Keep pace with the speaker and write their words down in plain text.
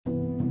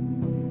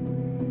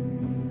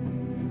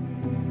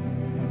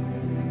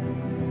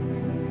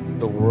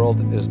The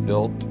world is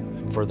built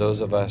for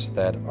those of us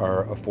that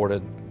are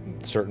afforded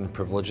certain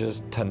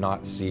privileges to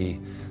not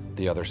see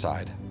the other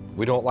side.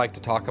 We don't like to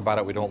talk about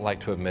it, we don't like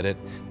to admit it,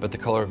 but the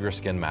color of your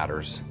skin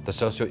matters. The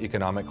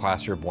socioeconomic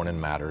class you're born in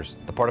matters.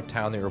 The part of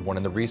town that you're born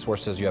in, the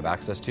resources you have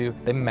access to,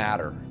 they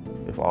matter.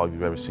 If all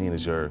you've ever seen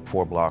is your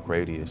 4-block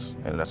radius,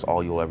 and that's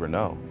all you'll ever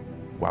know,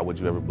 why would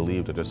you ever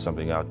believe that there's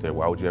something out there?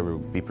 Why would you ever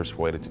be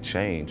persuaded to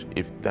change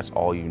if that's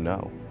all you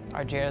know?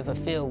 Our jails are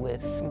filled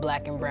with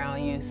Black and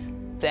brown youth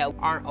that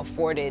aren't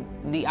afforded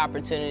the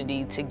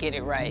opportunity to get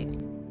it right.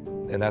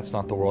 And that's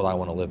not the world I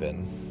want to live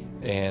in.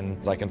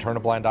 And I can turn a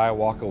blind eye,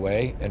 walk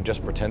away, and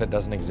just pretend it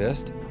doesn't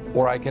exist,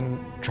 or I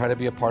can try to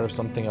be a part of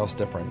something else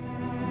different.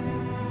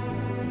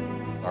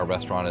 Our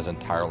restaurant is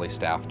entirely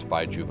staffed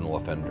by juvenile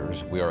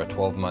offenders. We are a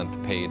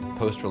 12-month paid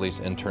post-release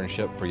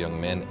internship for young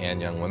men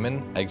and young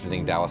women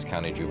exiting Dallas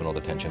County juvenile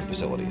detention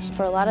facilities.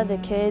 For a lot of the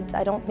kids,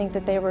 I don't think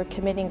that they were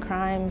committing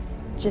crimes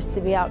just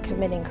to be out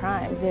committing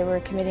crimes. They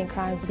were committing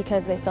crimes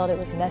because they felt it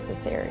was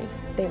necessary.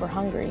 They were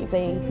hungry.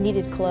 They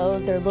needed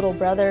clothes. Their little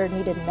brother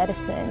needed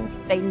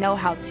medicine. They know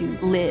how to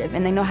live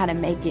and they know how to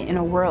make it in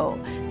a world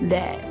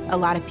that a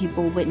lot of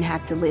people wouldn't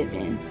have to live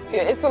in.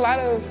 Yeah, it's a lot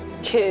of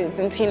kids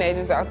and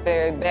teenagers out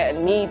there that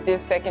need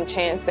this second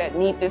chance, that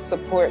need this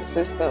support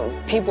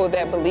system. People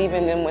that believe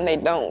in them when they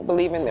don't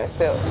believe in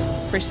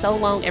themselves. For so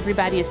long,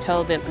 everybody has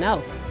told them,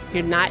 no,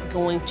 you're not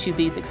going to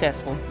be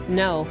successful.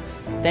 No,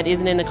 that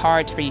isn't in the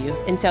cards for you.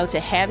 And so to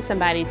have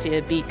somebody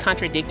to be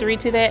contradictory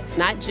to that,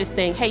 not just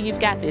saying, hey, you've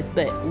got this,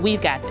 but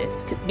we've got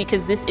this,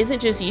 because this isn't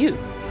just you.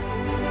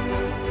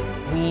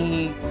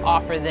 We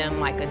offer them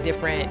like a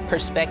different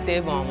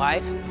perspective on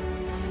life,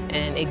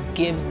 and it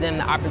gives them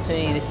the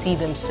opportunity to see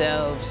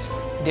themselves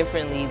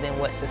differently than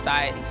what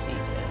society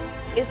sees them.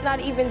 It's not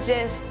even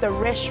just the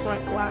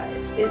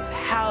restaurant-wise, it's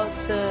how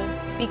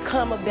to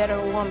become a better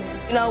woman.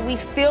 You know, we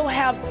still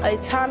have a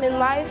time in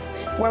life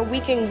where we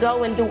can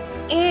go and do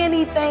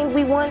anything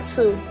we want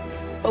to,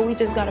 but we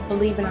just gotta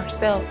believe in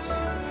ourselves.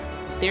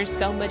 There's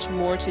so much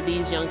more to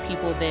these young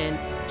people than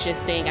just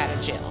staying out of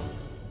jail.